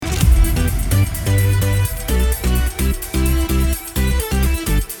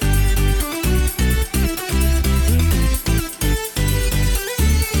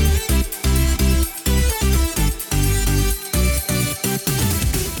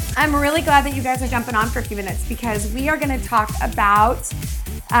I'm really glad that you guys are jumping on for a few minutes because we are going to talk about,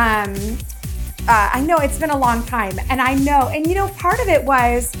 I know it's been a long time, and I know, and you know, part of it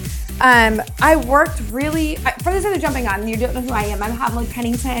was, I worked really, for those that are jumping on, and you don't know who I am, I'm Haviland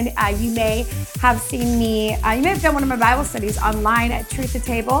Pennington. You may have seen me, you may have done one of my Bible studies online at Truth to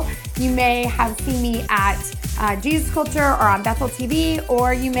Table. You may have seen me at Jesus Culture or on Bethel TV,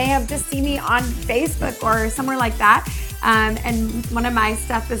 or you may have just seen me on Facebook or somewhere like that. And one of my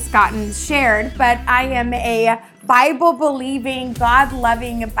stuff has gotten shared, but I am a Bible-believing,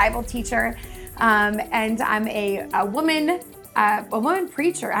 God-loving Bible teacher, and I'm a woman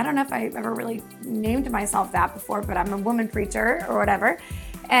preacher. I don't know if I ever really named myself that before, but I'm a woman preacher or whatever.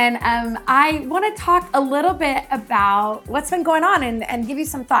 And I want to talk a little bit about what's been going on and give you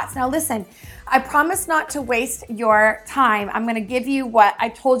some thoughts. Now, listen, I promise not to waste your time. I'm going to give you what I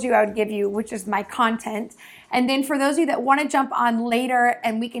told you I would give you, which is my content. And then for those of you that want to jump on later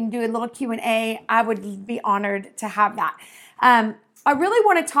and we can do a little Q&A, I would be honored to have that. I really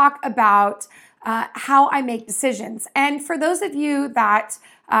want to talk about how I make decisions. And for those of you that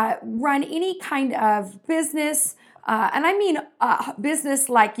run any kind of business, and I mean business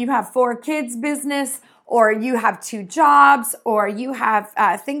like you have 4 kids business, or you have 2 jobs, or you have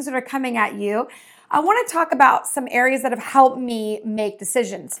things that are coming at you, I want to talk about some areas that have helped me make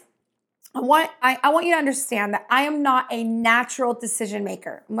decisions. I want you to understand that I am not a natural decision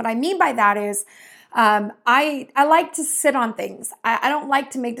maker. And what I mean by that is I like to sit on things. I don't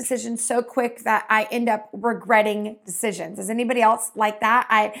like to make decisions so quick that I end up regretting decisions. Is anybody else like that?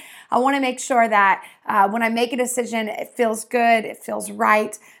 I want to make sure that when I make a decision, it feels good, it feels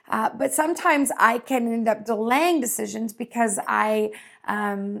right. But sometimes I can end up delaying decisions because I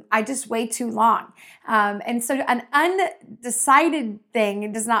just wait too long. And so an undecided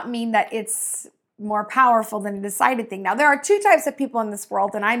thing does not mean that it's more powerful than a decided thing. Now, there are 2 types of people in this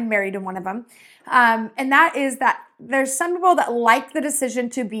world, and I'm married to one of them. And that is that there's some people that like the decision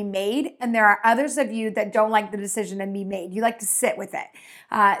to be made, and there are others of you that don't like the decision to be made. You like to sit with it.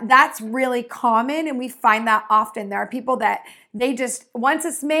 That's really common, and we find that often. There are people that they just, once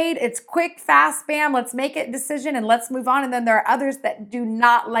it's made, it's quick, fast, bam, let's make it decision and let's move on. And then there are others that do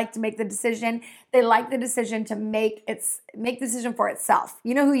not like to make the decision. They like the decision to make the decision for itself.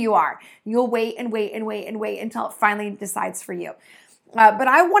 You know who you are. You'll wait and wait and wait and wait until it finally decides for you. But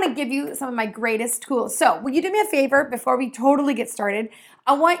I want to give you some of my greatest tools. So will you do me a favor before we totally get started?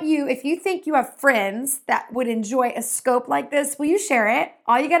 I want you, if you think you have friends that would enjoy a scope like this, will you share it?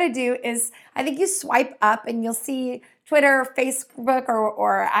 All you got to do is, I think you swipe up and you'll see Twitter, Facebook,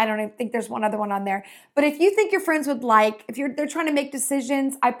 or I don't even think there's one other one on there. But if you think your friends would like, if they're trying to make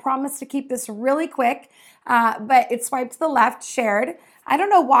decisions, I promise to keep this really quick, but it's swiped to the left, shared. I don't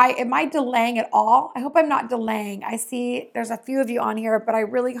know why. Am I delaying at all? I hope I'm not delaying. I see there's a few of you on here, but I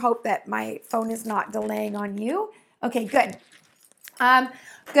really hope that my phone is not delaying on you. Okay, good.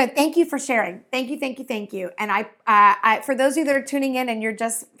 Good. Thank you for sharing. Thank you. And I, for those of you that are tuning in and you're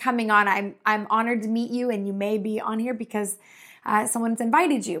just coming on, I'm honored to meet you, and you may be on here because someone's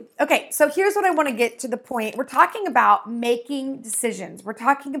invited you. Okay, so here's what I want to get to the point. We're talking about making decisions. We're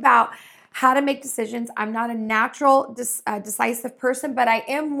talking about how to make decisions. I'm not a natural decisive person, but I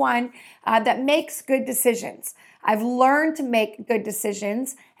am one that makes good decisions. I've learned to make good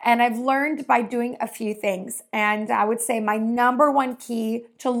decisions, and I've learned by doing a few things. And I would say my number one key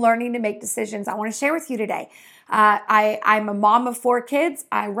to learning to make decisions, I want to share with you today. I'm a mom of 4 kids.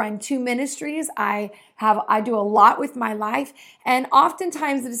 I run 2 ministries. I do a lot with my life. And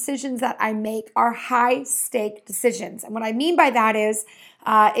oftentimes the decisions that I make are high stake decisions. And what I mean by that is,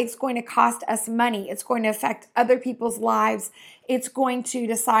 it's going to cost us money. It's going to affect other people's lives. It's going to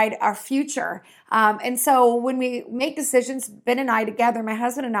decide our future. And so when we make decisions, Ben and I together, my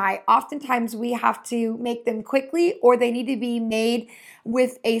husband and I, oftentimes we have to make them quickly, or they need to be made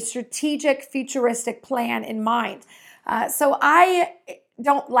with a strategic, futuristic plan in mind. So I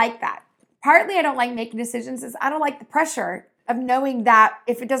don't like that. Partly I don't like making decisions is I don't like the pressure of knowing that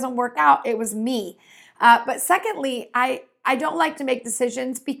if it doesn't work out, it was me. But secondly, I don't like to make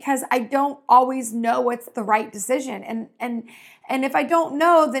decisions because I don't always know what's the right decision. And if I don't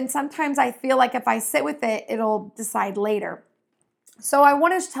know, then sometimes I feel like if I sit with it, it'll decide later. So I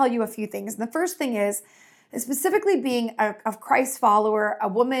want to tell you a few things. And the first thing is specifically being a Christ follower, a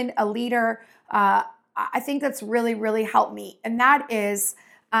woman, a leader. I think that's really, really helped me. And that is,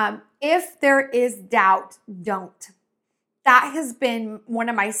 if there is doubt, don't. That has been one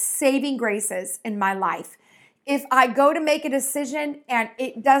of my saving graces in my life. If I go to make a decision and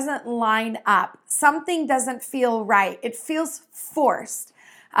it doesn't line up, something doesn't feel right, it feels forced,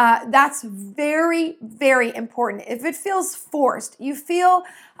 That's very, very important. If it feels forced, you feel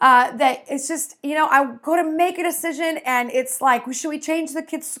that it's just, I go to make a decision and it's like, should we change the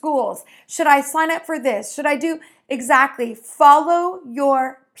kids' schools? Should I sign up for this? Should I do? Exactly. Follow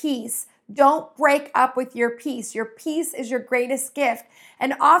your peace. Don't break up with your peace. Your peace is your greatest gift.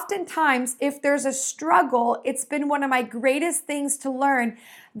 And oftentimes, if there's a struggle, it's been one of my greatest things to learn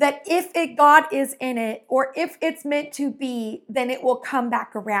that if God is in it, or if it's meant to be, then it will come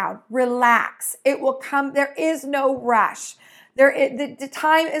back around. Relax. It will come. There is no rush. The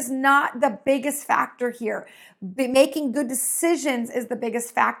time is not the biggest factor here. Making good decisions is the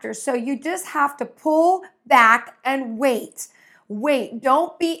biggest factor. So you just have to pull back and wait. Wait,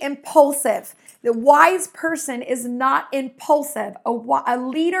 don't be impulsive. The wise person is not impulsive. A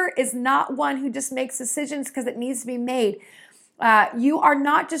leader is not one who just makes decisions because it needs to be made. You are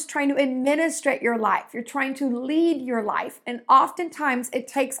not just trying to administrate your life. You're trying to lead your life. And oftentimes it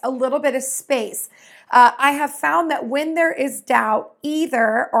takes a little bit of space. I have found that when there is doubt,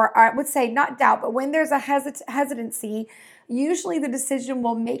 or I would say not doubt, but when there's a hesitancy, usually the decision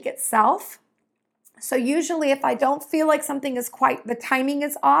will make itself. So usually if I don't feel like something is the timing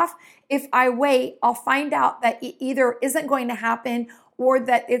is off, if I wait, I'll find out that it either isn't going to happen or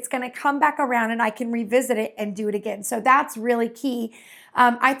that it's going to come back around and I can revisit it and do it again. So that's really key.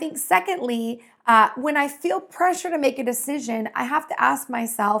 I think secondly, when I feel pressure to make a decision, I have to ask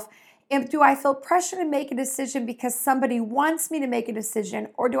myself, do I feel pressure to make a decision because somebody wants me to make a decision,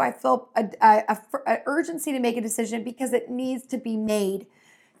 or do I feel an urgency to make a decision because it needs to be made?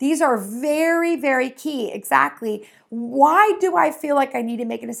 These are very, very key. Exactly. Why do I feel like I need to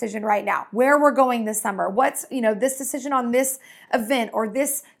make a decision right now? Where we're going this summer? What's, this decision on this event, or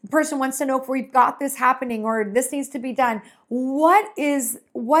this person wants to know if we've got this happening, or this needs to be done. What is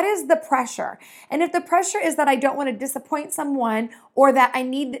the pressure? And if the pressure is that I don't want to disappoint someone, or that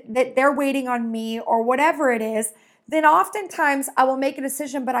that they're waiting on me, or whatever it is, then oftentimes I will make a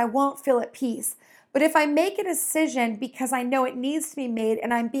decision, but I won't feel at peace. But if I make a decision because I know it needs to be made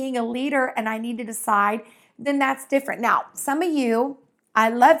and I'm being a leader and I need to decide, then that's different. Now, some of you, I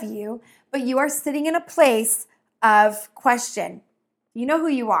love you, but you are sitting in a place of question. You know who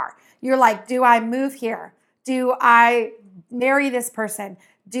you are. You're like, do I move here? Do I marry this person?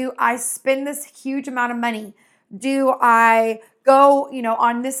 Do I spend this huge amount of money? Do I go,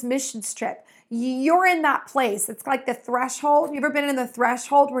 on this mission trip? You're in that place. It's like the threshold. You ever been in the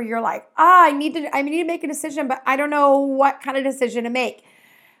threshold where you're like, I need to make a decision, but I don't know what kind of decision to make.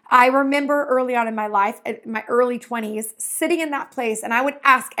 I remember early on in my life, in my early 20s, sitting in that place, and I would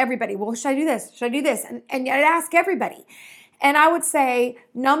ask everybody, well, should I do this? Should I do this? And I'd ask everybody. And I would say,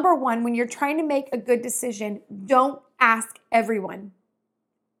 number one, when you're trying to make a good decision, don't ask everyone.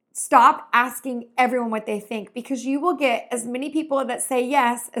 Stop asking everyone what they think, because you will get as many people that say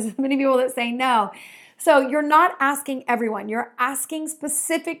yes as many people that say no. So you're not asking everyone. You're asking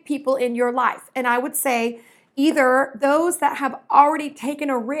specific people in your life. And I would say either those that have already taken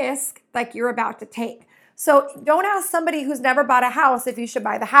a risk like you're about to take. So don't ask somebody who's never bought a house if you should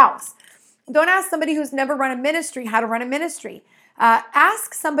buy the house. Don't ask somebody who's never run a ministry how to run a ministry.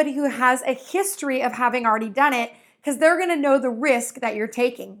 Ask somebody who has a history of having already done it, because they're going to know the risk that you're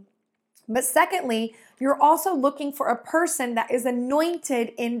taking. But secondly, you're also looking for a person that is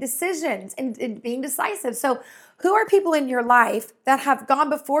anointed in decisions and in being decisive. So who are people in your life that have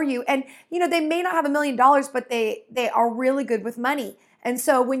gone before you? And, they may not have $1 million, but they are really good with money. And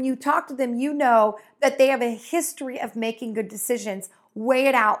so when you talk to them, you know that they have a history of making good decisions. Weigh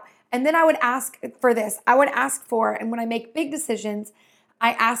it out. And then I would ask for this. And when I make big decisions,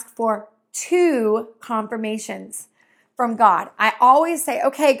 I ask for 2 confirmations from God. I always say,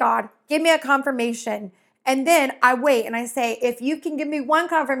 okay, God, give me a confirmation. And then I wait and I say, if you can give me 1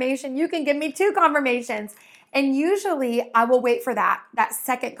 confirmation, you can give me 2 confirmations. And usually I will wait for that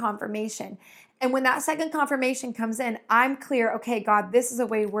second confirmation. And when that second confirmation comes in, I'm clear, okay, God, this is the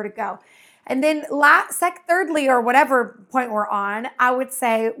way we're to go. And then thirdly, or whatever point we're on, I would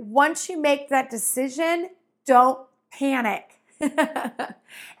say, once you make that decision, don't panic. And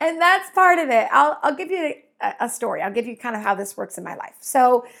that's part of it. I'll give you a story. I'll give you kind of how this works in my life.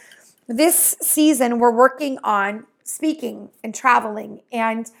 So this season, we're working on speaking and traveling.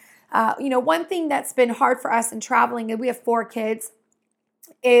 And, one thing that's been hard for us in traveling, and we have 4 kids,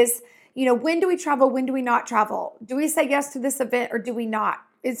 is, when do we travel? When do we not travel? Do we say yes to this event or do we not?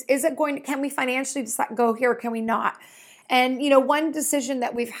 Can we financially go here or can we not? And, one decision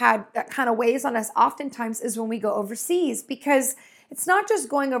that we've had that kind of weighs on us oftentimes is when we go overseas, because it's not just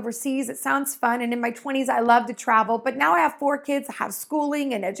going overseas. It sounds fun. And in my 20s, I love to travel, but now I have 4 kids, I have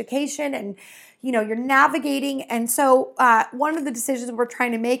schooling and education, and you're navigating. And so one of the decisions we're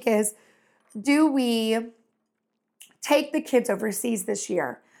trying to make is, do we take the kids overseas this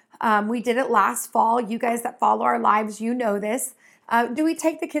year? We did it last fall. You guys that follow our lives, you know this. Do we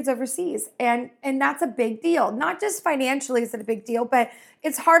take the kids overseas? And that's a big deal. Not just financially is it a big deal, but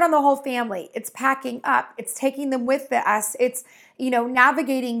it's hard on the whole family. It's packing up. It's taking them with us. It's,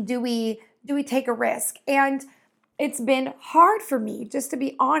 navigating, do we take a risk? And it's been hard for me, just to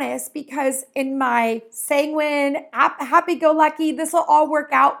be honest, because in my sanguine, happy-go-lucky, this will all work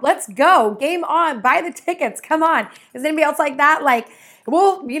out. Let's go. Game on. Buy the tickets. Come on. Is anybody else like that? Like,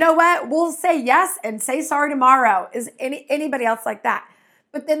 well, you know what? We'll say yes and say sorry tomorrow. Is anybody else like that?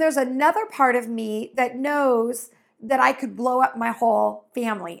 But then there's another part of me that knows that I could blow up my whole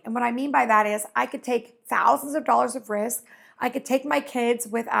family. And what I mean by that is I could take thousands of dollars of risk. I could take my kids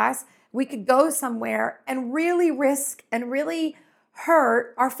with us. We could go somewhere and really risk and really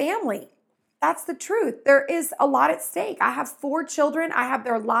hurt our family. That's the truth. There is a lot at stake. I have 4 children. I have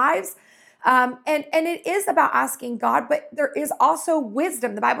their lives. And it is about asking God, but there is also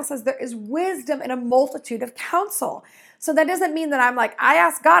wisdom. The Bible says there is wisdom in a multitude of counsel. So that doesn't mean that I'm like, I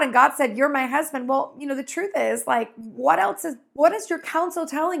asked God and God said, you're my husband. Well, the truth is, like, what is your counsel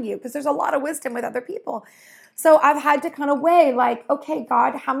telling you? Because there's a lot of wisdom with other people. So I've had to kind of weigh, like, okay,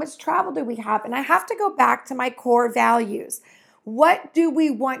 God, how much travel do we have? And I have to go back to my core values. What do we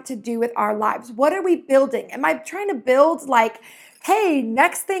want to do with our lives? What are we building? Am I trying to build like, hey,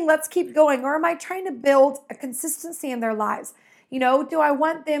 next thing, let's keep going? Or am I trying to build a consistency in their lives? Do I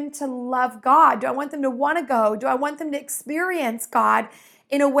want them to love God? Do I want them to want to go? Do I want them to experience God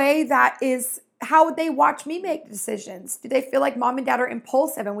in a way that is how they watch me make decisions? Do they feel like mom and dad are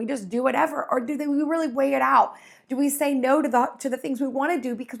impulsive and we just do whatever? Or we really weigh it out? Do we say no to the things we want to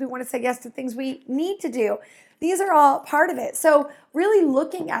do because we want to say yes to things we need to do? These are all part of it. So really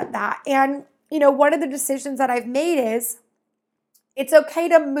looking at that. And, one of the decisions that I've made is it's okay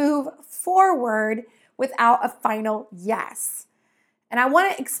to move forward without a final yes. And I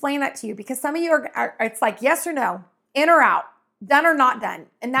want to explain that to you because some of you are it's like yes or no, in or out, done or not done.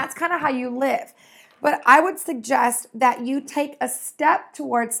 And that's kind of how you live. But I would suggest that you take a step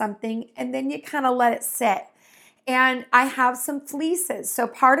towards something and then you kind of let it sit. And I have some fleeces. So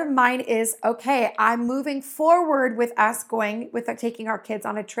part of mine is, okay, I'm moving forward with us taking our kids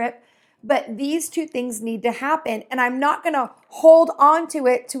on a trip. But these 2 things need to happen. And I'm not going to hold on to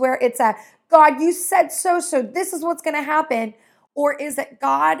it to where it's God, you said so this is what's going to happen. Or is it,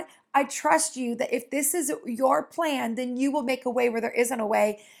 God, I trust you that if this is your plan, then you will make a way where there isn't a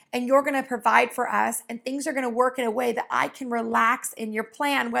way. And you're going to provide for us. And things are going to work in a way that I can relax in your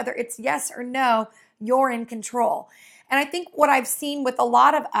plan, whether it's yes or no, you're in control. And I think what I've seen with a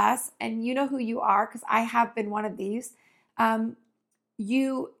lot of us, and you know who you are, because I have been one of these,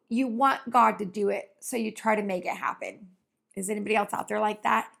 you want God to do it, so you try to make it happen. Is anybody else out there like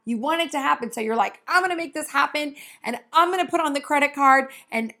that? You want it to happen, so you're like, I'm going to make this happen, and I'm going to put on the credit card,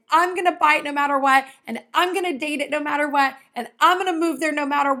 and I'm going to buy it no matter what, and I'm going to date it no matter what, and I'm going to move there no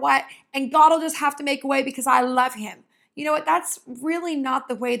matter what, and God will just have to make a way because I love him. You know what? That's really not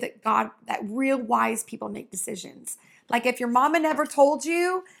the way that real wise people make decisions. Like if your mama never told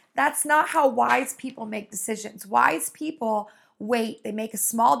you, that's not how wise people make decisions. Wise people wait. They make a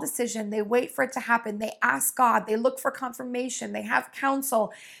small decision. They wait for it to happen. They ask God. They look for confirmation. They have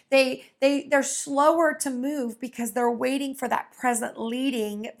counsel. They're slower to move because they're waiting for that present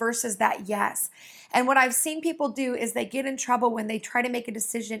leading versus that yes. And what I've seen people do is they get in trouble when they try to make a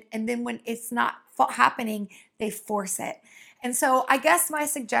decision, and then when it's not happening, they force it. And so I guess my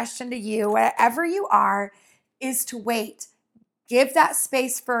suggestion to you, wherever you are, is to wait. Give that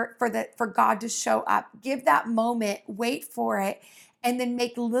space for God to show up. Give that moment, wait for it, and then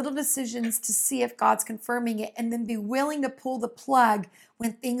make little decisions to see if God's confirming it, and then be willing to pull the plug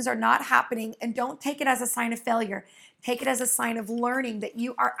when things are not happening. And don't take it as a sign of failure. Take it as a sign of learning that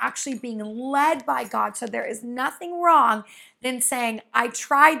you are actually being led by God. So there is nothing wrong than saying, I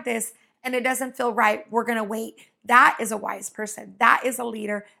tried this and it doesn't feel right. We're going to wait. That is a wise person. That is a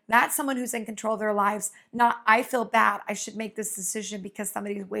leader. That's someone who's in control of their lives. Not, I feel bad. I should make this decision because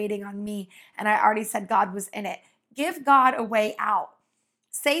somebody's waiting on me. And I already said God was in it. Give God a way out.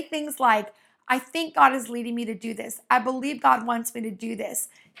 Say things like, I think God is leading me to do this. I believe God wants me to do this.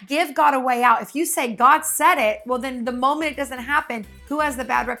 Give God a way out. If you say God said it, well, then the moment it doesn't happen, who has the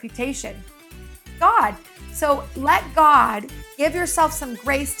bad reputation? God. So let God give yourself some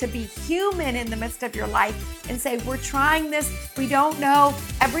grace to be human in the midst of your life and say, we're trying this. We don't know.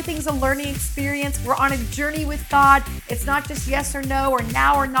 Everything's a learning experience. We're on a journey with God. It's not just yes or no or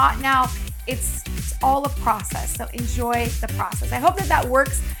now or not now. It's all a process. So enjoy the process. I hope that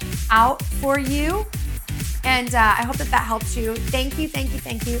works out for you. And I hope that helps you. Thank you.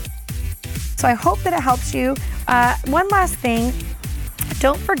 So I hope that it helps you. One last thing.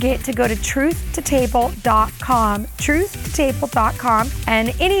 Don't forget to go to truthtotable.com, truthtotable.com,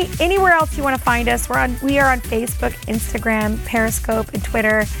 and anywhere else you want to find us. We are on Facebook, Instagram, Periscope, and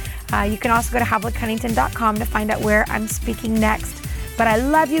Twitter. You can also go to havliccunnington.com to find out where I'm speaking next. But I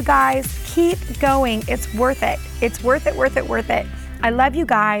love you guys. Keep going. It's worth it. It's worth it. I love you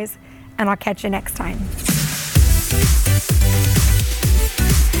guys, and I'll catch you next time.